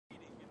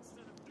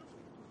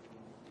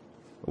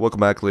Welcome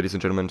back, ladies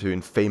and gentlemen, to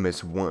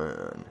Infamous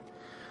 1.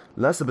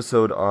 Last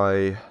episode,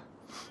 my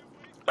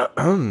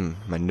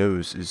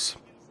nose is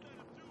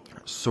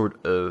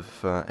sort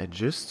of, I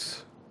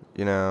just,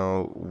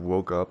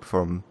 woke up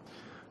from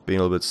being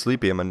a little bit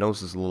sleepy, and my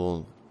nose is a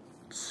little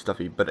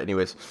stuffy, but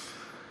anyways,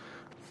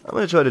 I'm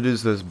gonna try to do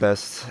this as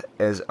best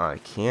as I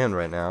can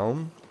right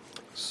now.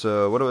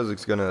 So, what I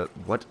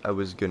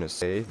was gonna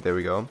say, there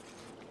we go,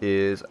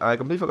 is I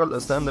completely forgot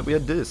last time that we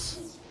had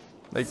this.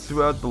 Like,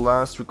 throughout the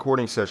last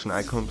recording session,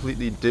 I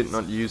completely did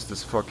not use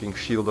this fucking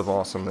Shield of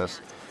Awesomeness,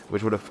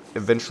 which would have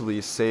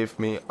eventually saved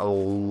me a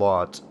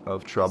lot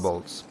of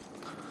troubles.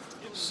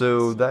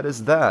 So, that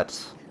is that.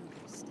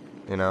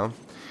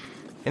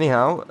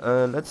 Anyhow,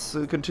 let's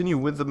continue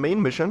with the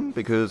main mission,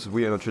 because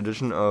we are in a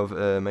tradition of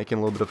making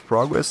a little bit of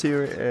progress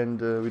here,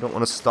 and we don't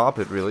want to stop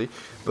it, really.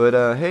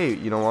 But, hey,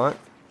 you know what?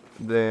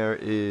 There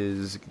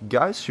is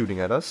guys shooting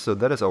at us, so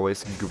that is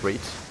always great.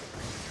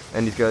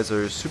 And these guys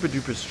are super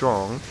duper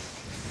strong.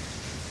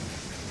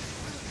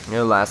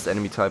 Last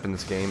enemy type in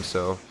this game,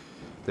 so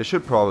they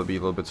should probably be a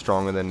little bit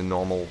stronger than the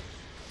normal,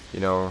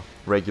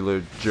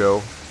 regular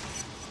Joe.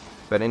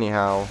 But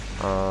anyhow,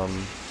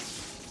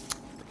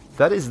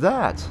 that is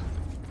that.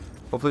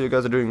 Hopefully you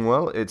guys are doing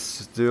well.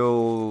 It's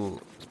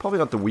probably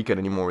not the weekend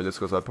anymore with this,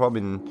 because I'll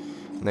probably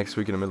next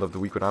week in the middle of the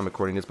week when I'm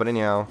recording this. But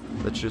anyhow,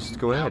 let's just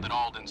go ahead. Now that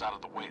Alden's out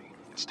of the way,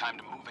 it's time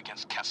to move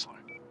against Kessler.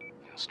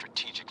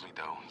 Strategically,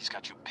 though, he's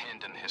got you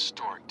pinned in the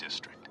historic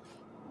district.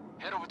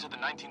 Head over to the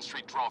 19th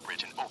Street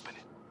drawbridge and open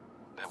it.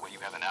 That way you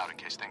have an out in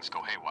case things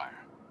go haywire.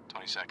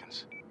 20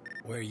 seconds.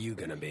 Where are you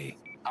gonna be?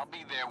 I'll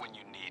be there when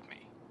you need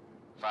me.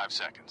 5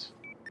 seconds.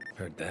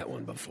 Heard that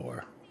one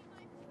before.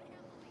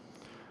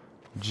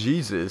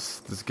 Jesus,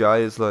 this guy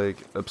is like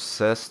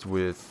obsessed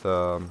with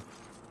what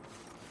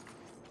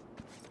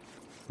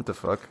the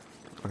fuck?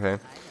 Okay.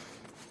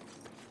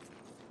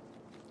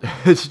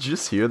 Did you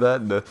just hear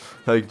that?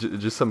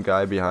 Just some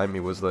guy behind me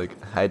was like,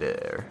 "Hi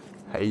there,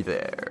 hey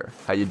there,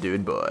 how you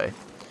doing, boy?"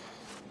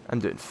 I'm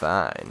doing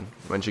fine.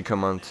 Why don't you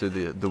come on to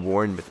the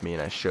warren with me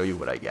and I show you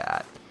what I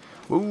got?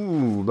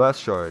 Ooh,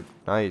 blast shard,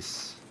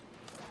 nice.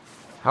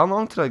 How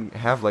long did I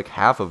have? Like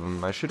half of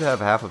them. I should have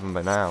half of them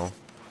by now.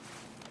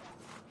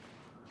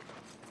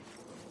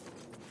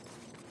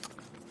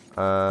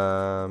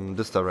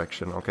 This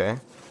direction, okay.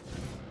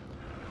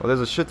 Well,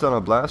 there's a shit ton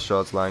of blast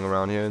shots lying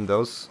around here, and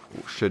those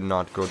should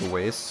not go to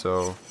waste,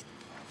 so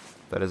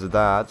that is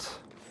that.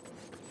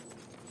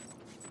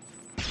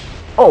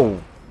 Oh!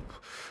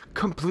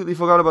 Completely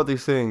forgot about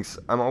these things.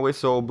 I'm always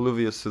so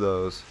oblivious to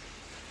those.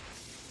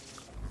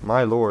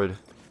 My lord.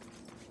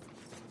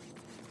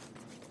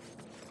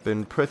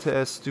 Been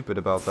pretty stupid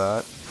about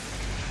that.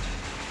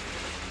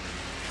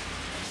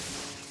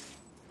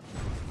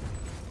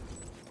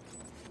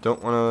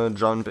 Don't want to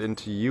jump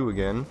into you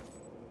again.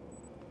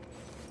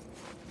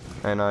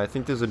 And I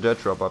think there's a dead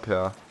drop up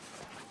here.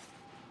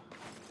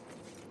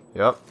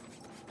 Yep.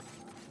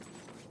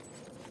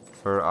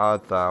 Where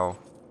art thou?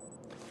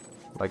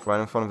 Like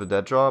right in front of the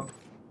dead drop?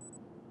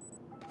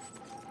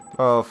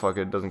 Oh fuck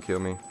it, doesn't kill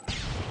me.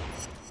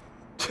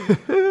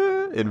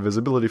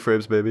 Invisibility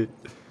frames, baby.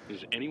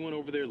 Is anyone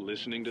over there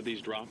listening to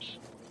these drops?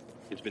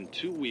 It's been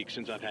 2 weeks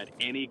since I've had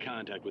any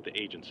contact with the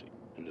agency,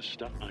 and the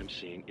stuff I'm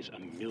seeing is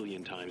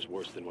 1,000,000 times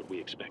worse than what we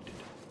expected.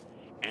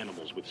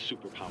 Animals with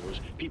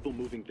superpowers, people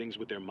moving things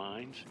with their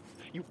minds.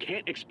 You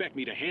can't expect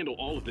me to handle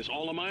all of this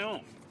all on my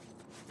own.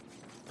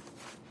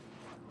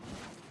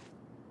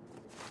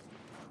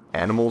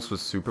 Animals with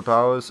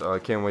superpowers? Oh, I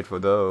can't wait for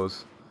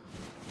those.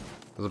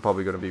 Those are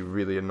probably going to be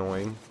really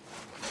annoying.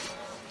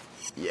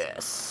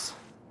 Yes!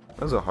 That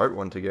was a hard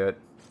one to get.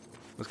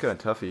 It was kind of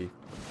toughy.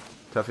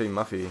 Toughy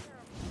muffy.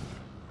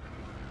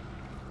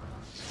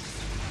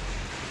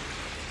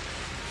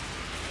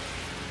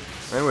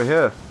 And we're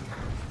here.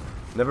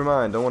 Never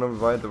mind, don't want to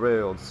ride the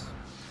rails.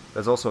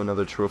 There's also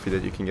another trophy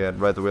that you can get.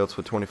 Ride the rails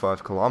for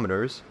 25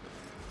 kilometers.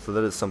 So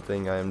that is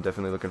something I am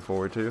definitely looking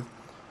forward to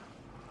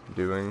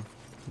doing.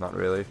 Not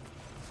really.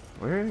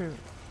 Where?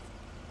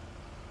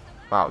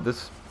 Wow,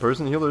 this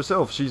person healed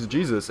herself. She's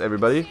Jesus,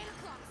 everybody.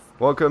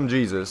 Welcome,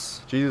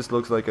 Jesus. Jesus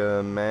looks like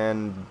a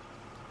man,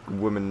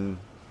 woman,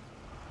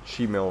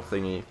 she-male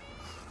thingy.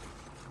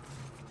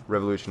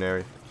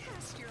 Revolutionary.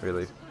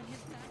 Really.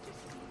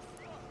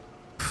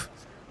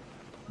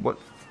 What?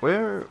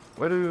 Where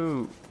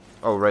do...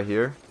 Oh, right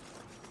here?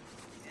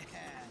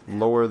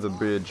 Lower the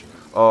bridge.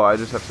 Oh, I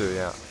just have to,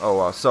 yeah. Oh,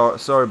 wow.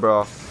 Sorry,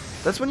 bro.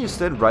 That's when you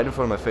stand right in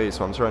front of my face,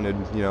 so I'm trying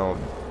to,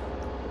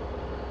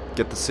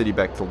 get the city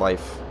back to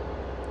life.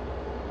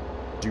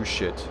 Do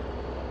shit.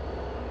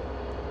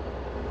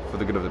 For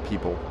the good of the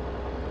people.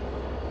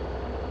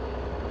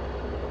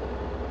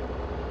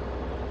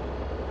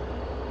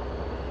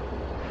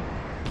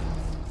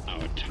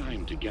 Our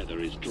time together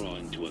is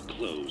drawing to a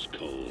close,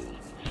 Cole.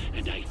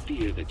 And I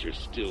fear that you're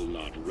still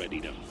not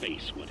ready to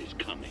face what is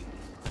coming.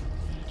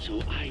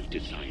 So I've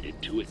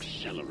decided to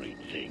accelerate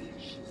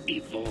things.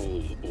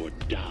 Evolve or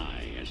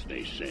die, as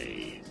they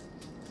say.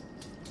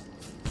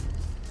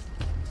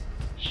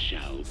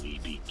 Shall we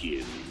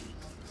begin?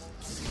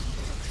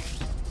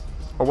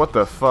 Oh, what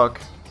the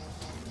fuck?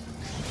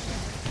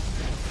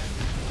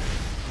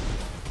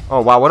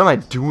 Oh, wow, what am I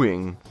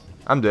doing?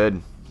 I'm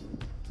dead.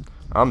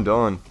 I'm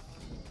done.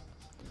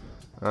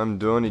 I'm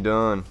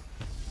done.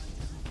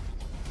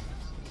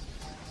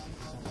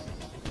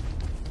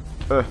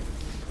 That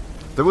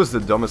was the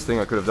dumbest thing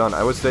I could have done.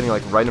 I was standing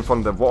like right in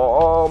front of the wall.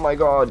 Oh my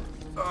god.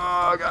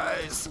 Oh,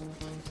 guys.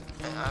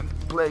 I'm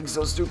playing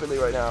so stupidly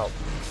right now.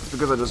 It's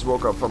because I just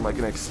woke up from like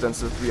an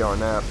extensive 3-hour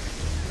nap.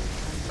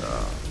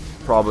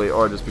 Probably,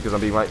 or just because I'm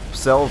being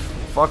myself.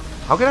 Fuck.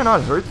 How can I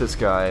not hurt this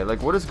guy?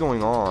 Like, what is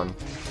going on?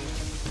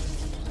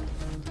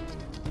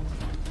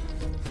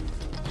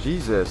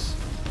 Jesus.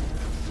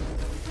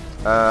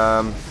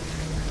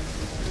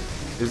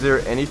 Is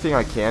there anything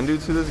I can do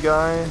to this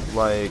guy?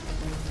 Like,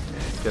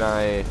 can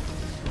I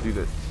do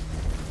this?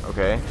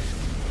 Okay.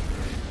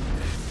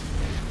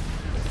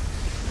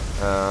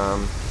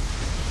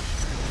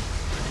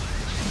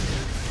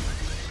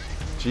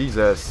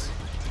 Jesus.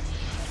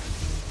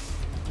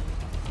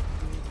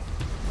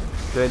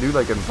 Can I do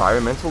like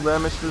environmental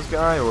damage to this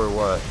guy or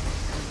what?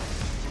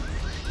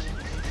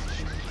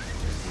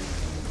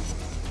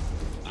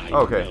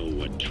 Okay. I know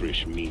what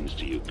Trish means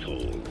to you,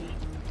 Cole.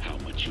 How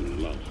much you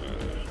love her.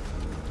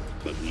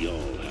 But we all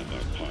have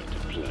our part to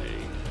play.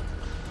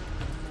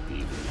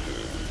 Even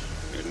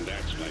her. And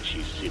that's why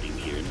she's sitting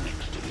here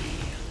next to me.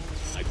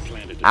 I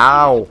planted a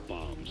series of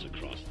bombs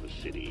across the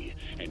city,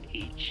 and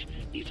each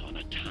is on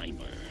a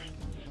timer.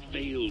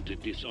 Failed to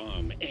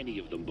disarm any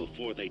of them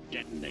before they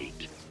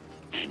detonate.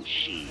 And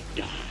she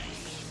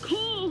dies.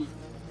 Cole!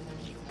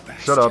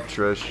 Shut up,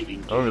 Trish. I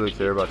don't really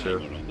care about you.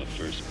 On the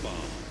first bomb.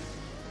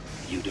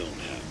 You don't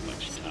have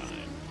much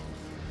time.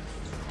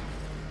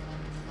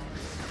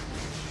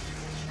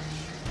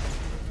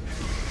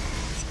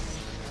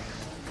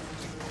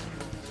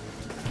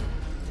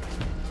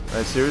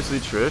 Like, seriously,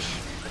 Trish?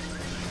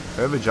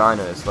 Her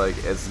vagina is like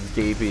as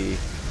gapy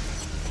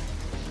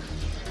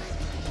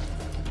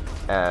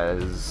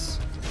as,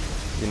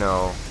 you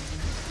know,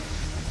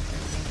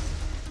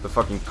 the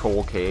fucking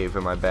coal cave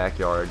in my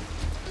backyard.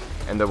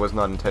 And that was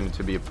not intended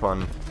to be a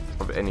pun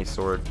of any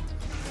sort.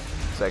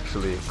 It's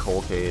actually a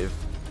coal cave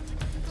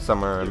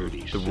somewhere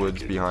in the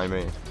woods behind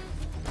me.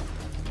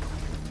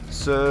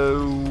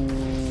 So,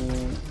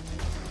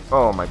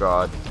 oh my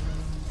god,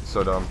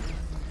 so dumb.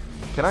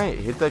 Can I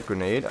hit that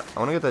grenade? I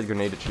want to get that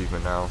grenade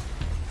achievement now.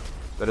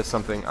 That is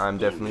something I'm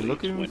definitely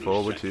looking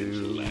forward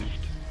to.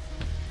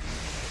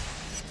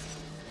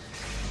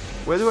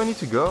 Where do I need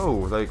to go?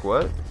 Like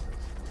what?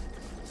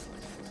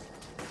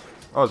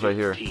 Oh, it's right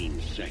here. 15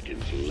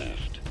 seconds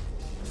left.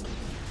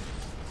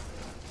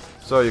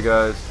 So you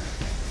guys.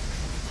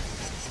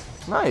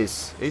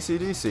 Nice!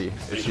 AC/DC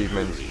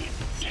achievement.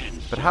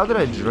 But how did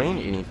I drain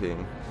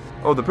anything?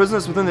 Oh, the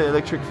prisoners within the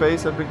electric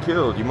phase have been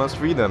killed. You must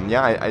free them.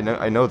 Yeah,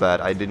 I know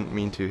that. I didn't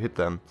mean to hit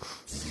them.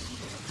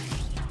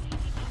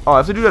 Oh, I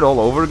have to do that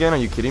all over again? Are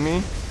you kidding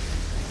me?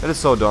 That is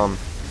so dumb.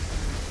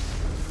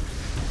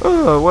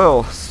 Oh,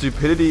 well,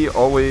 stupidity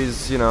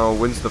always, you know,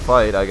 wins the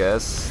fight, I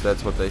guess.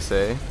 That's what they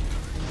say.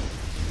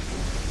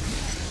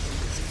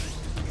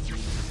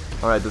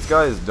 Alright, this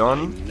guy is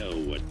done. I know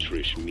what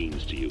Trish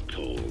means to you,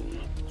 Cole.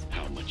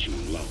 How much you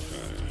love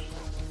her.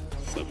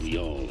 But we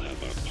all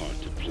have our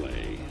part to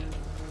play.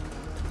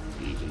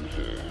 Even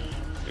her.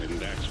 And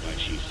that's why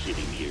she's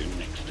sitting here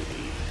next to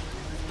me.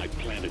 I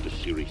planted a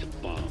series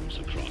of bombs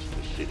across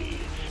the city,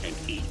 and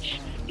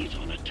each is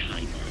on a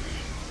timer.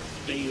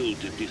 Failed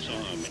to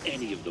disarm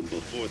any of them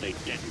before they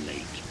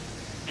detonate.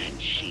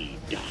 And she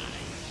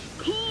dies.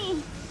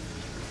 Cole!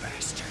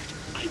 Bastard.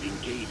 I've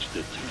engaged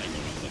the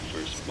timer on the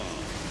first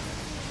bomb.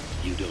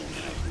 You don't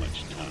have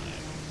much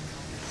time.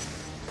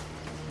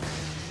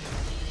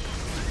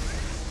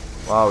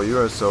 Wow, you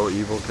are so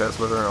evil,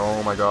 Kessler.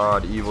 Oh my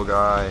god, evil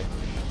guy.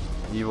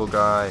 Evil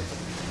guy.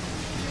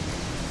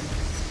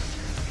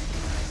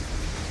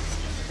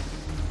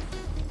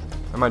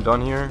 Am I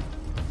done here?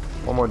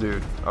 One more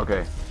dude.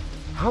 Okay.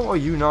 How are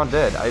you not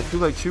dead? I threw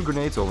like 2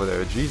 grenades over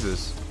there.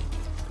 Jesus.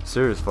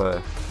 Seriously.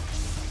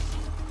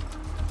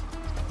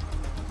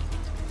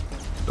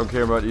 Don't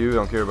care about you.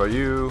 Don't care about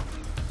you.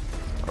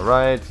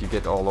 Alright, you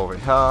get all over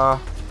here.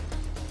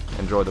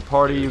 Enjoy the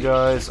party, you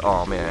guys.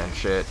 Oh man,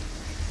 shit.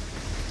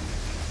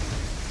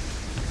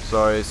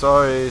 Sorry,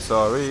 sorry,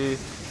 sorry.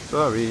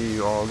 Sorry,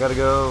 you all gotta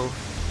go.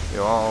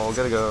 You all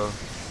gotta go.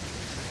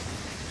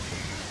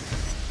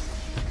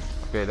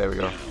 Okay, there we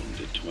go. Down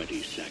to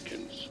 20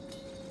 seconds.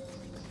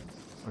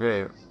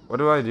 Okay, what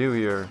do I do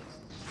here?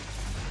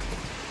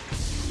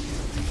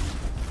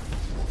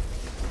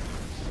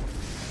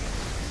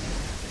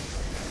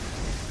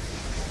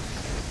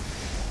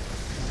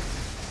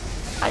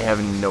 I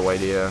have no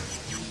idea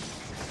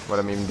what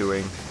I'm even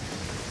doing.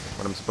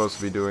 What I'm supposed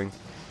to be doing.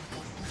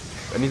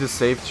 I need to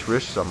save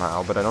Trish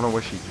somehow, but I don't know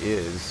where she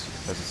is,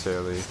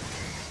 necessarily.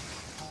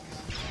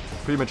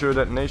 Premature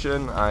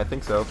detonation? I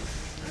think so.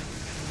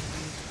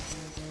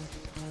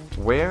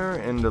 Where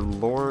in the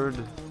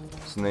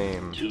Lord's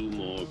name? 2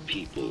 more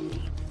people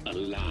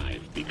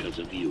alive because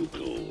of you,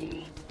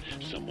 Cole.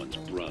 Someone's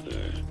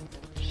brother,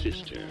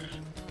 sister,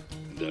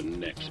 The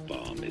next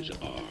bomb is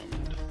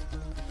armed.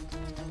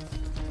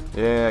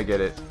 Yeah, I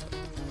get it.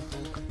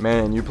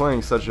 Man, you're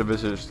playing such a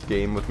vicious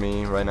game with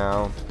me right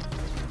now.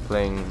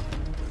 Playing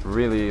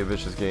really a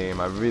vicious game.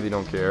 I really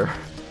don't care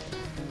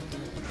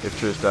if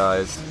Trish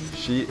dies.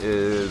 She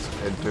is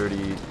a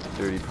dirty,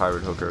 dirty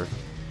pirate hooker.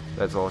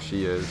 That's all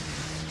she is.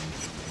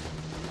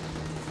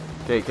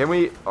 Okay, can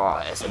we...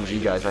 Oh,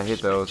 SMG guys, I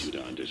hate those. You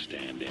to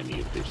understand any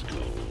of this,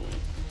 Cole.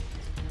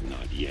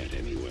 Not yet,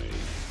 anyway.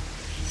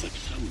 But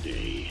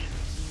someday,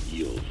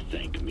 you'll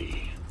thank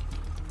me.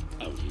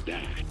 Of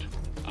that,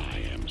 I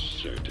am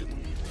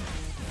certain.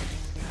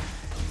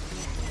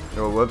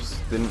 Oh, whoops.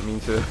 Didn't mean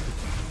to.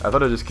 I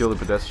thought I just killed a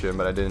pedestrian,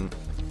 but I didn't.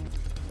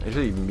 I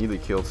actually immediately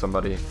killed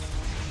somebody.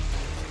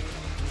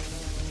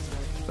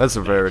 That's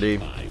a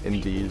rarity,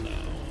 indeed.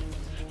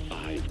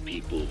 5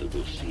 people that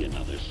will see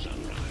another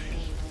sunrise.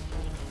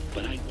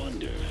 But I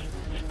wonder,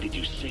 did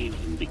you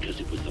save them because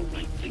it was the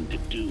right thing to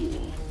do?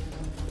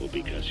 Or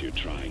because you're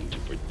trying to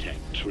protect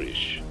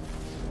Trish?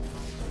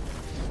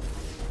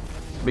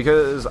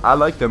 Because I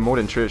like them more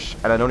than Trish,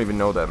 and I don't even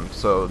know them.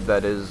 So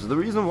that is the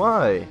reason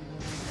why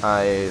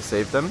I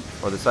saved them,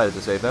 or decided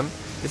to save them.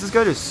 Is this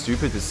guy just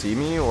stupid to see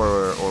me,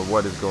 or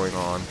what is going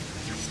on?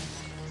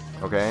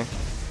 Okay.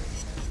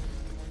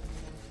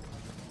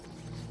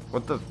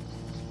 What the...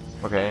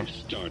 Okay. I've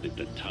started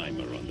the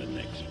timer on the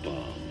next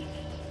bomb.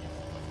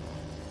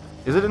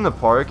 Is it in the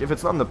park? If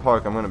it's not in the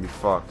park, I'm gonna be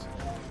fucked.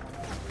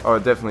 Oh,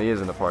 it definitely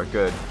is in the park.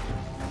 Good.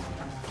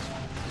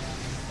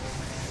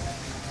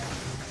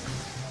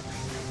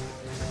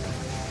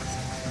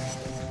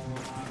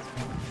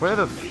 Where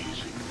the...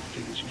 Amazing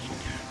things you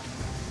forget.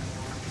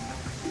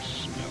 The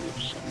smell of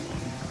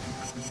someone.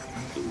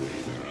 The way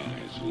their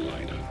eyes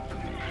light up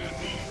when they're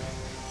happy.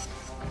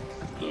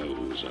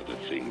 Those are the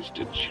things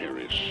to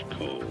cherish,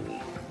 Cole.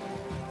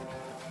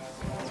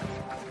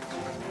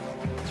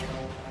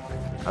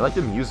 I like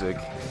the music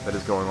that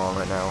is going on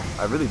right now.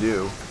 I really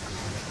do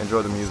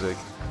enjoy the music.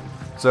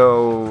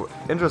 So,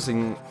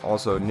 interesting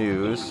also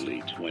news.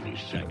 Only 20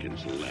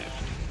 seconds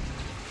left.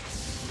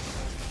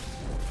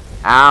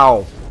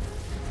 Ow!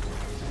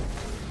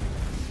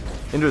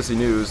 Interesting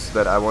news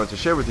that I wanted to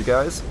share with you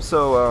guys.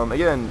 So,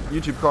 again,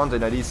 YouTube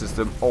content ID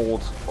system,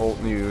 old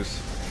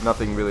news.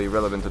 Nothing really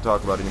relevant to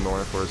talk about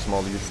anymore for a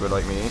small YouTuber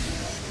like me.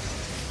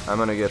 I'm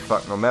gonna get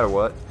fucked no matter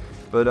what.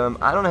 But,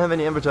 I don't have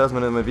any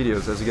advertisement in my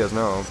videos, as you guys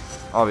know,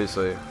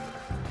 obviously.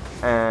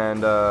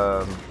 And,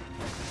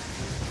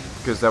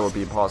 because that would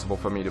be impossible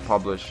for me to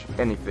publish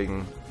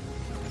anything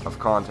of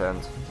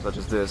content, such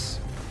as this,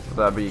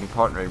 without being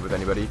partnered with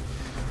anybody.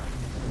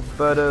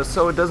 But,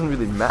 so it doesn't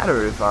really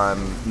matter if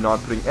I'm not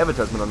putting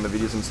advertisement on the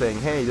videos and saying,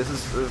 hey, this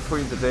is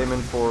free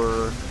entertainment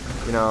for,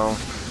 you know,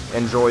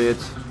 enjoy it.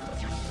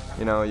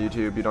 You know,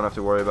 YouTube, you don't have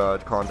to worry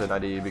about content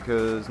ID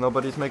because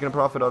nobody's making a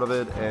profit out of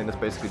it, and it's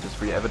basically just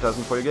free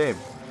advertising for your game.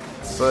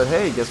 But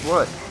hey, guess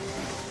what?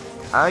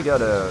 I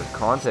got a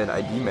content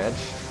ID match,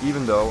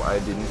 even though I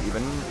didn't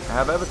even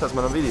have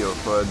advertisement on video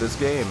for this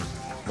game.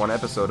 One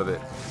episode of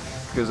it.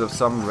 Because of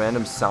some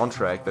random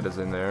soundtrack that is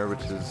in there,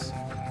 which is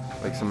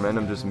like some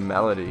random just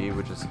melody,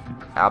 which is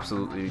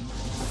absolutely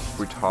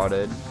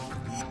retarded.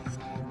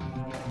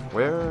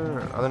 Where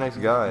are the next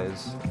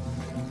guys?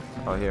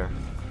 Oh, here.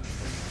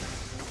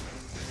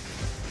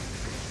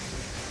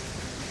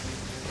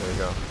 There you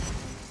go.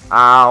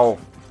 Ow!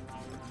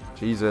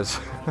 Jesus.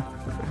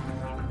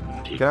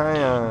 Can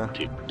I,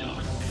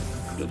 Tick-tock.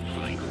 The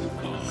final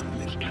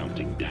bomb is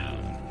counting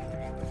down.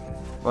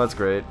 Well, that's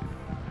great.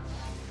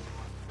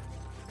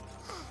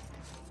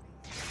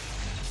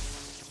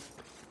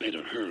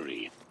 Better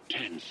hurry.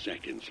 10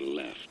 seconds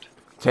left.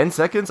 10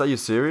 seconds? Are you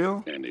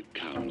serial? And it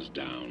comes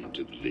down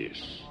to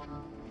this.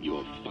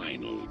 Your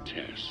final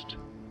test.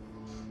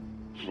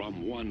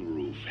 From one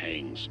roof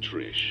hangs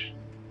Trish,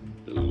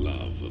 the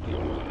love of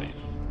your life.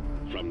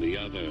 From the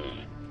other,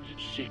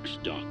 6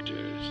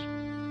 doctors.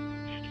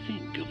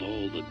 Think of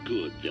all the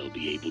good they'll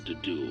be able to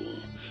do,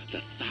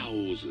 the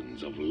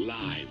thousands of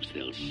lives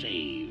they'll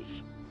save.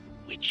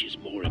 Which is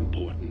more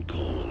important,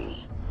 Cole?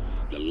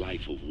 The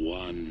life of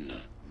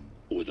one,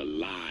 or the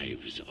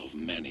lives of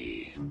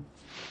many?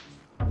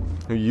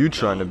 Who are you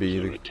trying to be?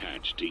 Bombs are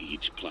attached to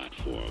each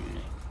platform.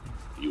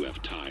 You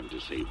have time to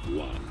save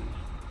one,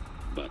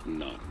 but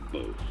not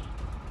both.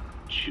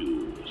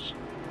 Choose.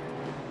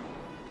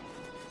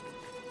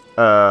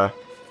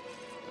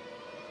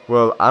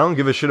 Well, I don't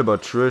give a shit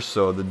about Trish,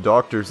 so the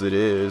doctors it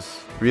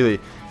is. Really,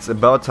 it's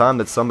about time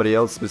that somebody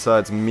else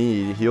besides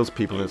me heals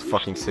people in this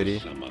fucking city.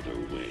 Some other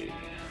way.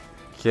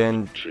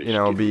 Can, you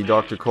know, be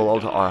Dr.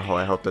 Cole. Oh,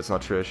 I hope that's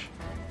not Trish.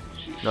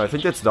 No, I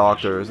think that's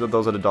doctors.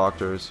 Those are the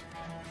doctors.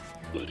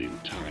 But in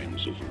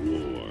times of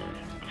war,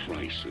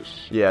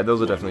 crisis, Yeah,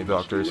 those are definitely one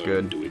must doctors.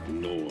 learn Good. to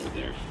ignore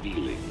their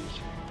feelings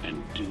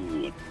and do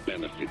what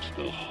benefits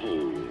the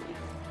whole,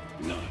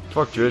 not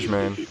Fuck the Trish,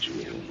 man.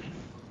 individual.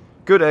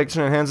 Good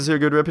action enhances your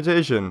good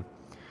reputation.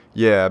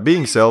 Yeah,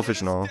 being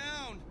selfish and all.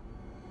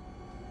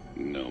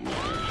 No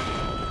matter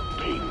how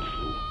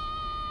painful.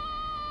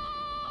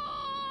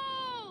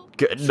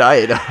 Good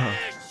night.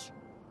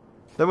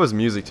 That was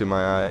music to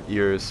my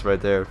ears right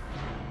there.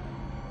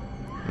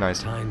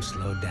 Nice. Time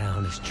slowed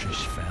down as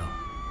Trish fell.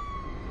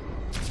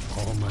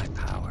 All my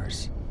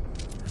powers,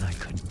 and I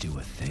couldn't do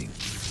a thing.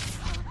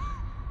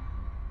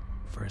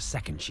 For a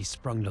second, she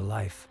sprung to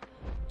life,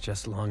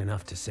 just long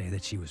enough to say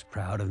that she was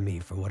proud of me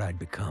for what I'd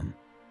become.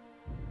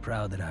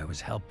 Proud that I was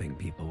helping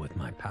people with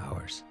my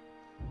powers,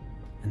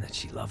 and that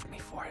she loved me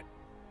for it.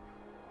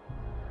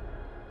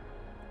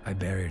 I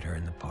buried her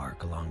in the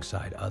park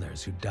alongside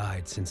others who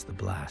died since the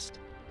blast.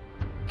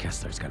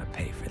 Kessler's gonna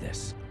pay for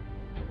this.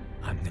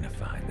 I'm gonna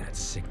find that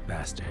sick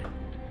bastard,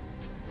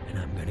 and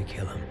I'm gonna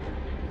kill him.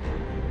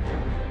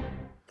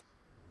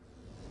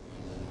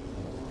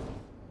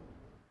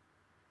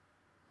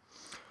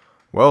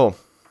 Well,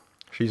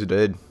 she's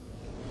dead.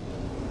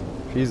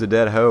 She's a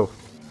dead hoe.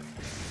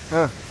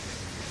 Huh.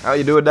 How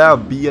you doing now,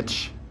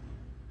 bitch?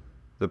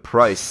 The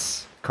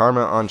price.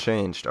 Karma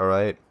unchanged,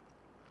 alright?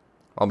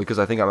 All because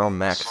I think I'm on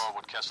max. Saw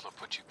what Kessler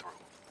put you through.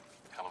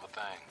 Hell of a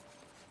thing.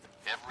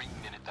 Every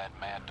minute that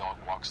mad dog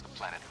walks the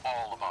planet,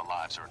 all of our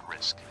lives are at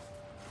risk.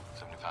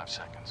 75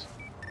 seconds.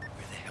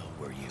 Where the hell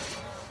were you?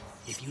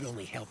 If you'd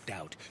only helped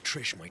out,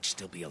 Trish might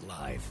still be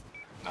alive.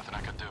 Nothing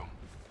I could do.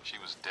 She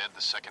was dead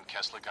the second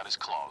Kessler got his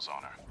claws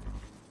on her.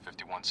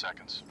 51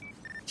 seconds.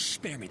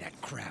 Spare me that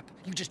crap.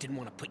 You just didn't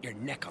want to put your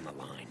neck on the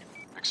line.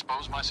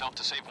 Expose myself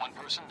to save one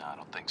person? I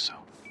don't think so.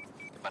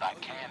 But I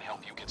can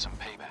help you get some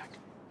payback.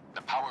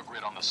 The power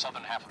grid on the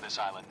southern half of this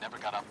island never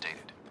got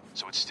updated,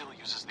 so it still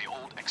uses the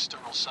old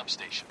external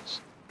substations.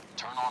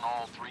 Turn on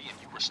all three and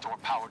you restore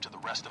power to the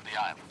rest of the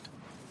island.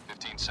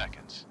 15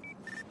 seconds.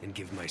 And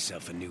give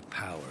myself a new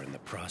power in the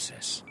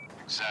process.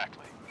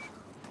 Exactly.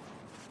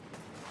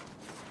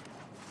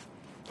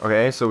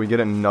 Okay, so we get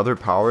another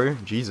power?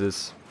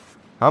 Jesus.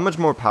 How much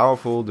more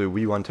powerful do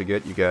we want to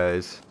get, you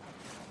guys?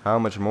 How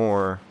much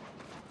more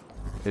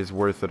is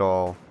worth it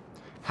all?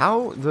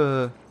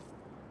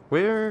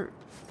 Where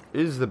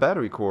is the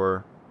battery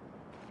core?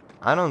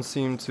 I don't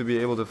seem to be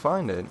able to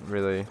find it,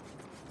 really.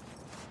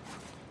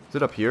 Is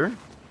it up here?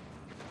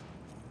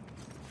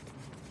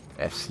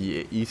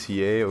 FCA,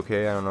 ECA,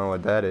 okay, I don't know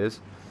what that is.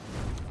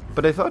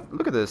 But I thought,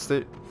 look at this,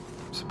 there's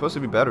supposed to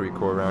be battery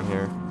core around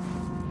here.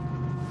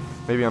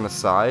 Maybe on the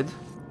side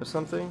or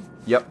something?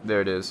 Yep,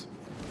 there it is.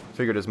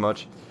 Figured as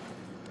much.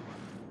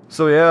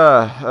 So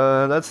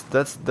yeah, that's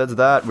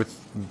that with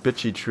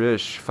bitchy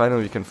Trish.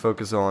 Finally we can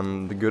focus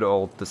on the good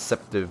old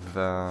deceptive,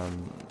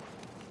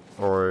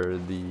 or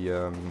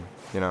the,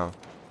 you know,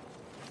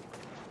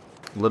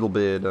 little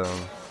bit,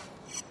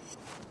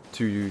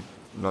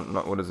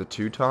 not what is it,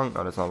 two-tongue?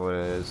 No, that's not what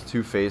it is.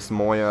 Two-faced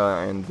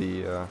Moya and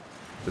the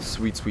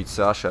sweet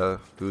Sasha,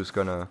 who's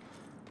gonna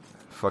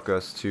fuck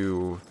us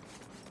to,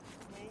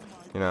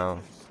 you know,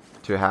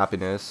 to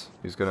happiness.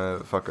 Who's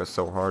gonna fuck us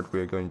so hard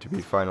we're going to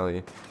be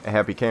finally a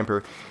happy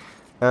camper.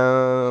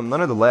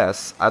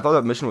 Nonetheless, I thought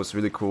that mission was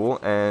really cool,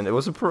 and it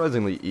was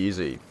surprisingly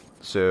easy.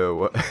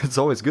 So it's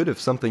always good if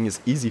something is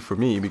easy for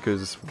me,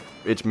 because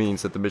it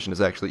means that the mission is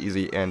actually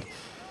easy and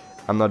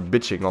I'm not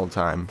bitching all the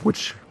time,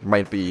 which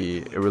might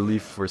be a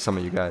relief for some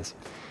of you guys.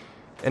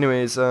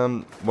 Anyways,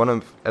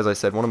 as I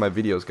said, one of my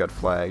videos got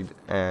flagged,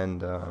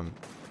 and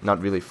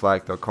not really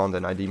flagged, though,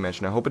 content ID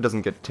mentioned. I hope it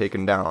doesn't get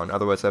taken down,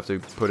 otherwise I have to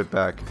put it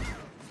back,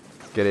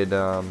 get it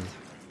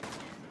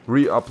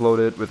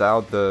re-uploaded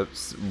without the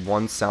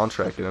one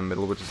soundtrack in the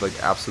middle, which is like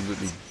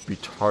absolutely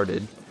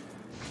retarded.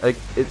 Like,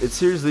 it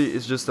seriously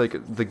is just like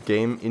the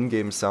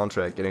in-game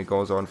soundtrack, and it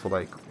goes on for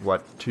like,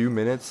 what, 2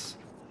 minutes?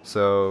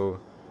 So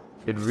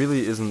it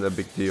really isn't a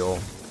big deal.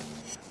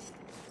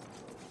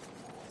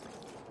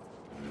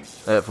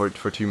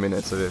 For 2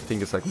 minutes, I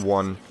think it's like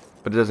 1,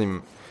 but it doesn't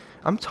even...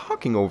 I'm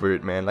talking over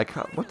it, man. Like,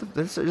 what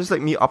the... It's just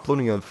like me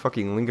uploading a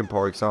fucking Linkin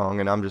Park song,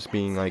 and I'm just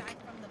being like...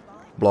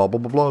 Blah, blah,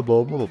 blah, blah,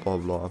 blah, blah, blah,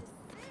 blah.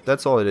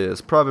 That's all it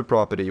is. Private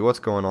property. What's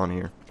going on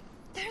here?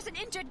 There's an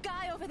injured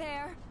guy over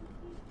there.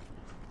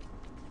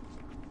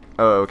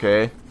 Oh,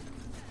 okay.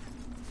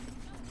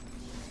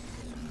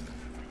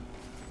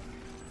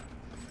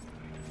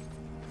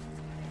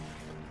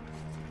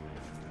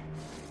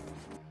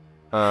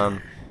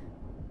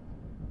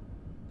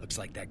 Looks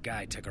like that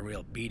guy took a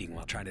real beating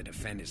while trying to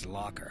defend his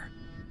locker.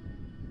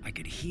 I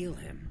could heal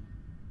him,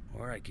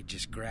 or I could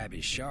just grab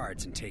his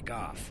shards and take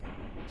off.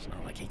 It's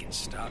not like he can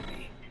stop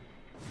me.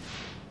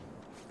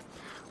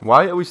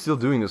 Why are we still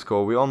doing this,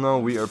 Cole? We all know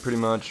we are pretty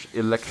much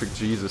Electric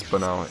Jesus by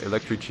now.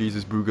 Electric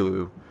Jesus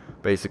Boogaloo,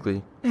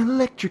 basically.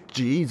 Electric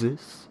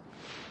Jesus.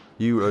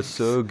 You are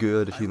so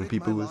good at healing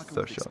people with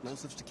thirst shots.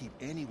 Explosives to keep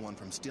anyone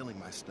from stealing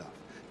my stuff.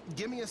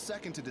 Give me a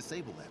second to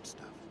disable that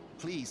stuff.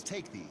 Please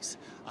take these.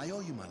 I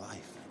owe you my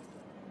life.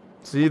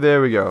 See,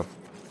 there we go.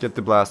 Get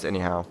the blast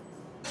anyhow.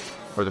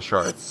 Or the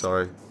shards,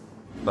 sorry.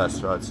 Blast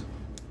shards.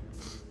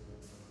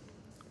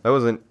 That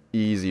was an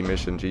easy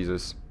mission,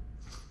 Jesus.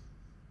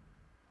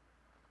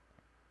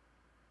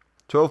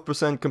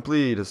 12%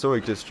 complete,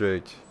 historic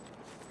district.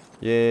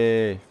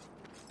 Yay.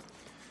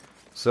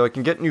 So I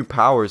can get new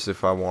powers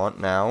if I want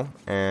now,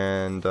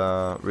 and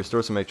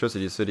restore some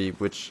electricity to the city,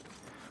 which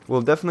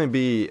will definitely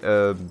be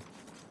a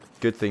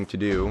good thing to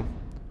do.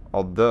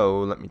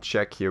 Although, let me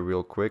check here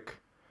real quick.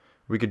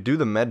 We could do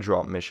the med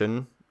drop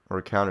mission.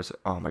 Or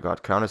oh my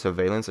god, counter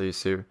surveillance? Are you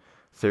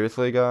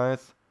seriously,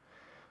 guys?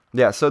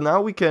 Yeah, so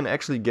now we can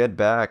actually get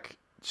back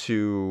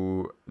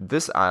to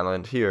this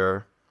island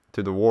here,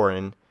 to the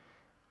Warren,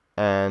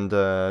 and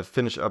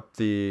finish up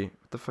the...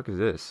 What the fuck is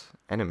this?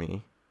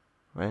 Enemy?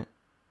 What?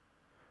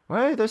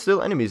 Why? There's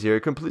still enemies here.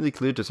 Completely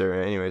cleared this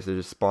area. Anyways, they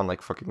just spawn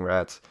like fucking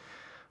rats.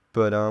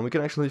 But we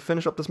can actually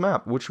finish up this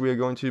map, which we are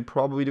going to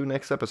probably do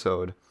next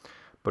episode.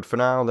 But for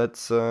now,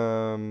 let's...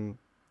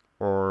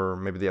 or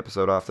maybe the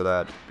episode after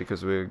that,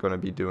 because we're going to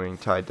be doing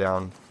Tied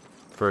Down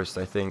first,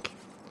 I think.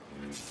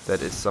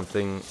 That is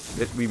something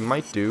that we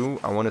might do.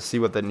 I want to see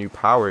what that new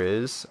power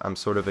is. I'm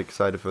sort of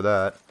excited for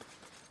that.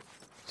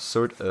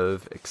 Sort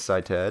of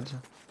excited.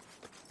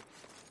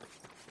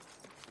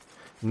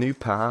 New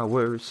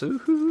powers.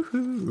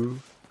 Ooh.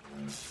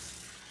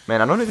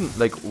 Man, I don't even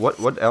like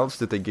what else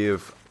did they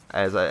give?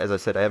 As I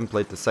said, I haven't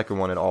played the second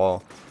one at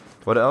all.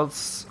 What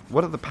else?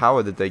 What are the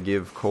power that they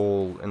give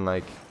Cole in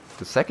like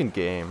the second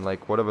game?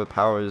 Like, what other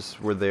powers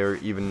were there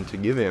even to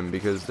give him?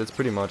 Because that's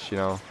pretty much, you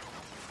know,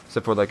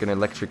 except for like an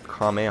electric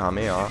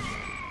Kamehameha,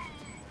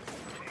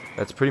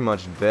 that's pretty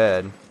much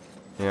dead,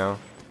 you know.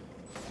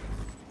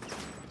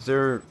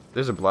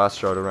 There's a blast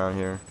shot around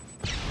here.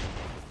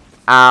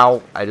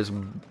 Ow! I just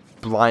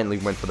blindly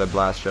went for that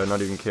blast shot,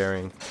 not even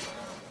caring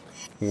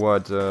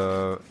what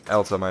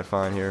else I might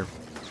find here.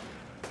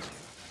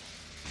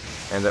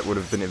 And that would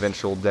have been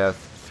eventual death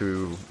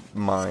through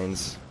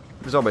mines.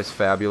 It was always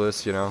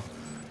fabulous, you know.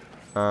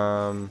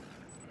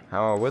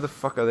 Where the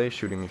fuck are they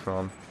shooting me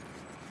from?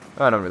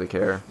 I don't really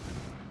care.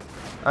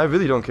 I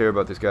really don't care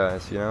about these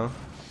guys, you know.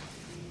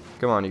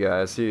 Come on, you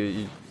guys.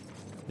 You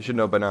should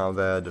know by now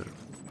that,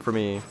 for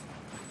me,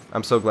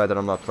 I'm so glad that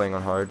I'm not playing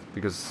on hard,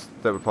 because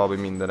that would probably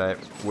mean that I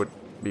would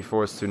be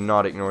forced to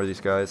not ignore these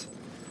guys.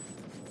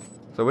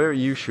 So where are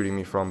you shooting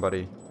me from,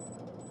 buddy?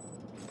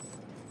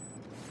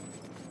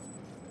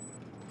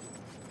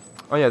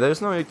 Oh yeah,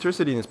 there's no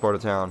electricity in this part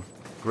of town.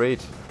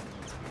 Great.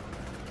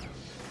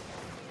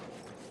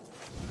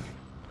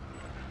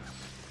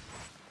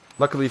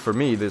 Luckily for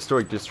me, the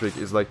historic district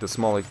is like the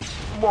small...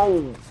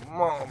 Whoa!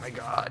 Oh my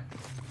god.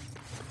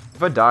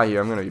 If I die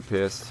here, I'm gonna be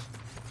pissed.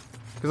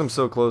 Because I'm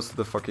so close to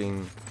the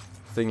fucking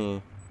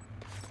thingy.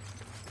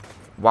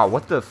 Wow,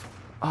 what the...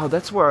 Oh,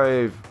 that's where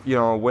I, you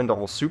know, went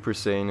all Super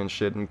Saiyan and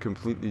shit and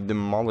completely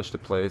demolished the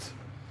place.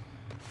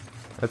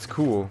 That's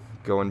cool.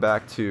 Going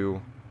back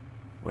to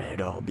where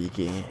it all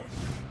began.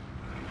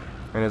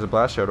 And there's a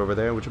blast shot over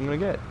there, which I'm gonna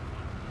get.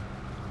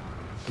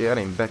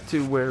 Getting back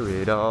to where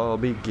it all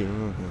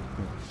began.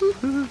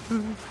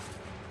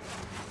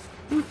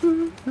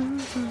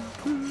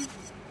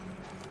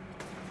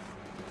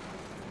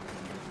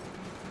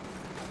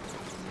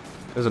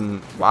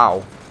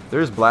 Wow.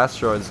 There's blast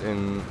shards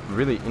in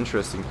really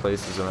interesting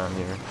places around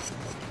here.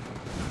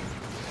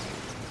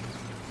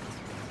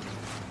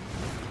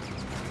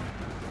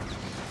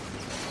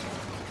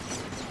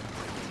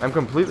 I'm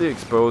completely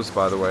exposed,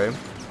 by the way.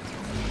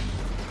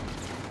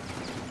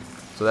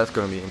 So that's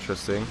going to be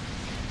interesting.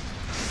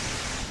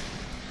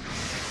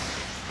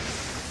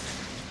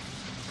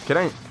 Can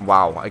I?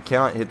 Wow, I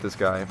cannot hit this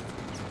guy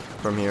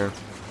from here.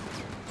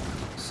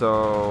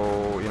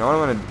 So, you know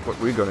what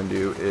we're gonna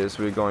do is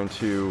we're going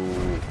to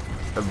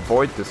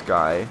avoid this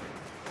guy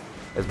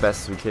as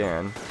best as we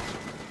can.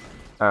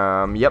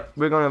 Yep,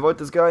 we're gonna avoid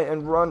this guy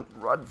and run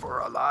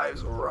for our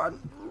lives, run.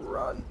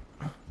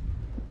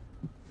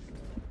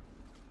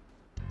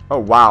 Oh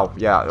wow,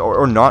 yeah,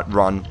 or not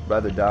run,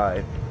 rather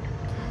die.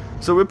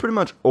 So we're pretty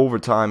much over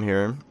time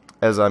here,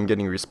 as I'm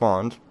getting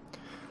respawned.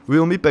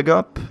 We'll meet back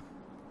up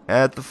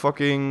at the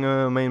fucking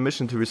main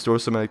mission to restore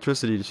some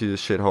electricity to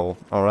this shithole,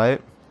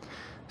 alright?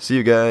 See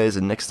you guys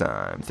next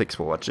time. Thanks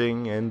for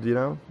watching, and you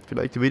know, if you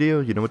liked the video,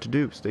 you know what to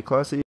do. Stay classy.